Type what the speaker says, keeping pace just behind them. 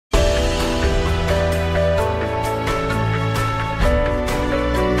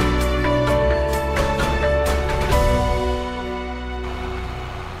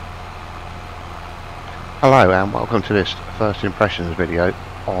Hello and welcome to this first impressions video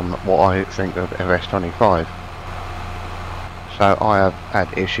on what I think of FS25. So I have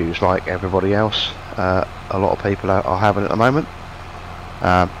had issues like everybody else, a lot of people are having at the moment.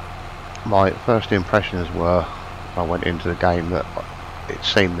 My first impressions were, I went into the game, that it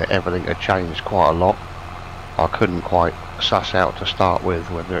seemed that everything had changed quite a lot. I couldn't quite suss out to start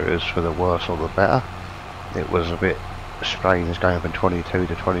with whether it was for the worse or the better. It was a bit strange going from 22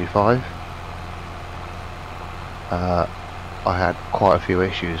 to 25. I had quite a few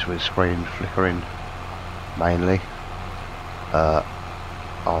issues with screen flickering mainly.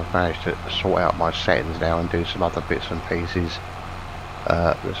 I've managed to sort out my settings now and do some other bits and pieces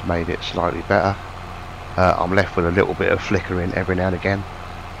that's made it slightly better. I'm left with a little bit of flickering every now and again,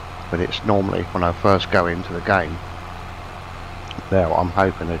 but it's normally when I first go into the game. Now I'm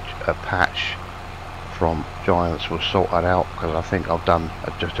hoping a patch from Giants will sort that out, because I think I've done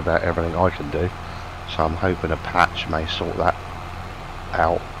just about everything I can do. So I'm hoping a patch may sort that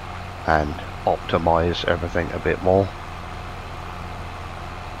out and optimize everything a bit more.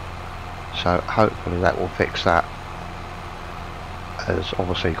 So hopefully that will fix that, as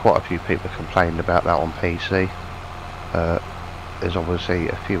obviously quite a few people complained about that on PC. There's obviously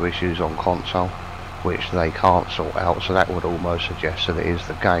a few issues on console which they can't sort out, so that would almost suggest that it is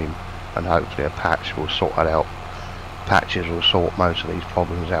the game, and hopefully a patch will sort that out. Patches will sort most of these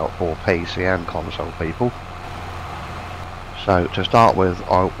problems out for PC and console people. So to start with,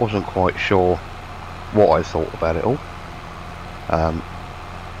 I wasn't quite sure what I thought about it all.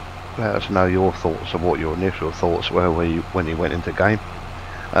 Let us know your thoughts of what your initial thoughts were when you went into game.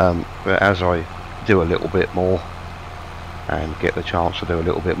 But as I do a little bit more and get the chance to do a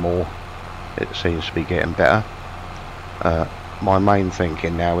little bit more, it seems to be getting better. My main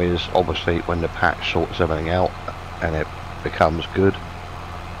thinking now is, obviously when the patch sorts everything out and it becomes good,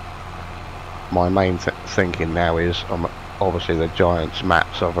 my main thinking now is, obviously the Giants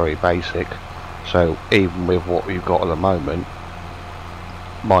maps are very basic, so even with what you've got at the moment,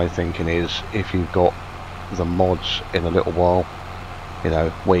 my thinking is, if you've got the mods in a little while, you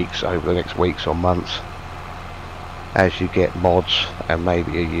know, weeks, over the next weeks or months, as you get mods and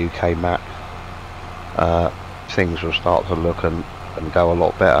maybe a UK map, things will start to look and go a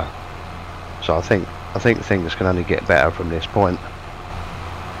lot better. So I think things can only get better from this point.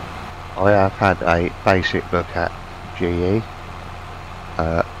 I have had a basic look at GE,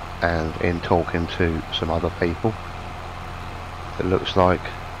 and in talking to some other people, it looks like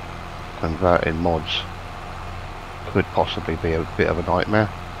converting mods could possibly be a bit of a nightmare.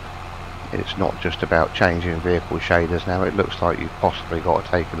 It's not just about changing vehicle shaders now, it looks like you've possibly got to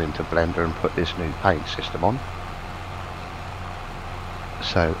take them into Blender and put this new paint system on.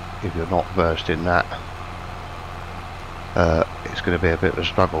 So if you're not versed in that, it's going to be a bit of a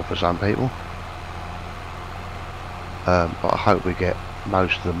struggle for some people. But I hope we get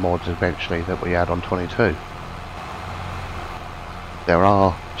most of the mods eventually that we had on 22. There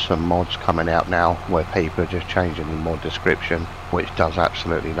are some mods coming out now where people are just changing the mod description, which does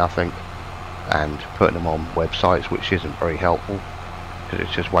absolutely nothing, and putting them on websites, which isn't very helpful, because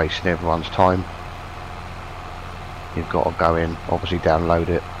it's just wasting everyone's time. You've got to go in, obviously download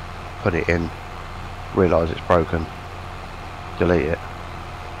it, put it in, realise it's broken, delete it,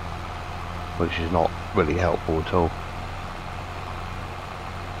 which is not really helpful at all.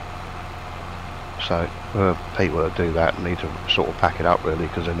 So people that do that need to sort of pack it up really,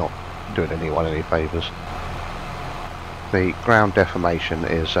 because they're not doing anyone any favours. The ground deformation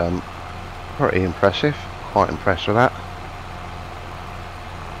is pretty impressive, quite impressed with that.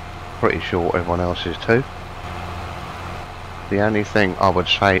 Pretty sure everyone else is too. The only thing I would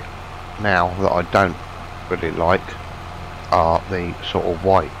say now that I don't really like are the sort of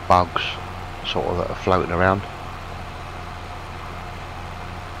white bugs sort of that are floating around.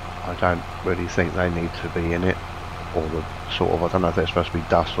 I don't really think they need to be in it, or the sort of, I don't know if they're supposed to be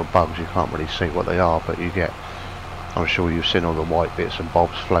dust or bugs, you can't really see what they are, but you get, I'm sure you've seen all the white bits and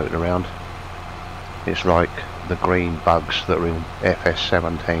bobs floating around. It's like the green bugs that are in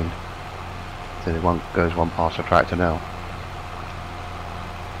FS17. So one goes one past the tractor now.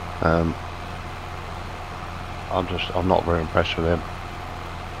 I'm not very impressed with them.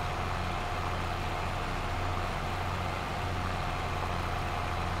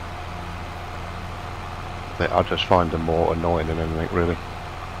 I just find them more annoying than anything really.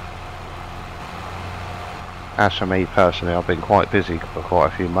 As for me personally, I've been quite busy for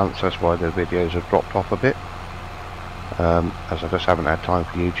quite a few months, that's why the videos have dropped off a bit. As I just haven't had time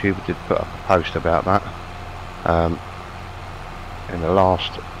for YouTube. I did put up a post about that. In the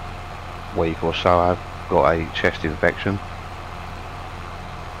last week or so I've got a chest infection.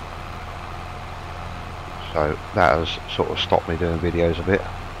 so that has sort of stopped me doing videos a bit.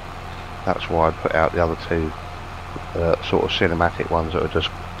 That's why I put out the other two sort of cinematic ones that are just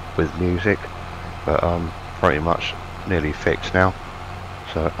with music, but pretty much nearly fixed now,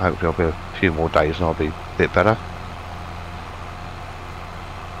 so hopefully I'll be a few more days and I'll be a bit better.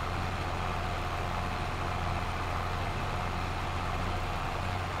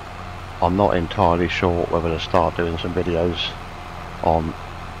 I'm not entirely sure whether to start doing some videos on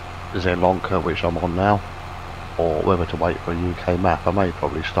Sri Lanka, which I'm on now, or whether to wait for a UK map. I may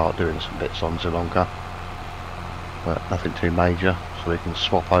probably start doing some bits on Sri Lanka, but nothing too major, so we can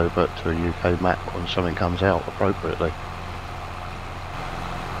swap over to a UK map when something comes out appropriately.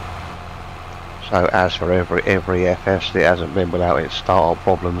 So as for every FS, it hasn't been without its startup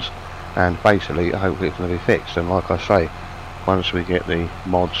problems, and basically hopefully it's going to be fixed. And like I say, once we get the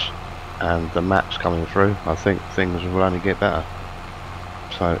mods and the maps coming through, I think things will only get better.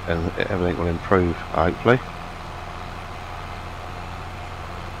 So, and everything will improve, hopefully.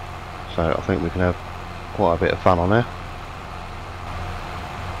 So I think we can have quite a bit of fun on there.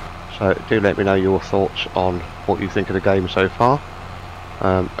 So do let me know your thoughts on what you think of the game so far,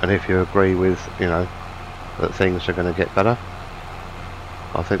 and if you agree with, you know, that things are going to get better.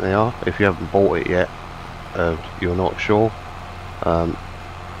 I think they are. If you haven't bought it yet, you're not sure.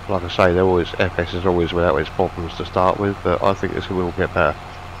 Like I say, they're always, FS is always without its problems to start with, but I think this will get better,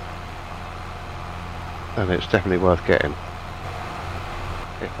 and it's definitely worth getting.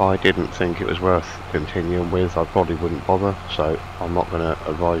 If I didn't think it was worth continuing with, I probably wouldn't bother, so I'm not going to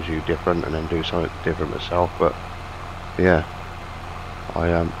advise you different and then do something different myself. But yeah,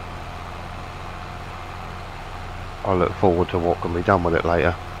 I look forward to what can be done with it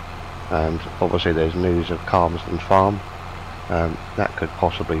later. And obviously there's news of Calmsden Farm. That could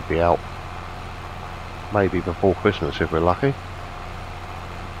possibly be out maybe before Christmas if we're lucky.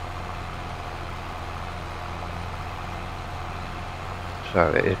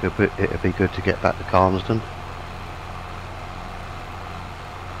 So it'd be good to get back to Calmsden.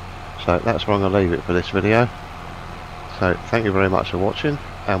 So that's where I'm going to leave it for this video. So thank you very much for watching,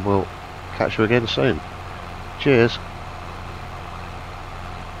 and we'll catch you again soon. Cheers.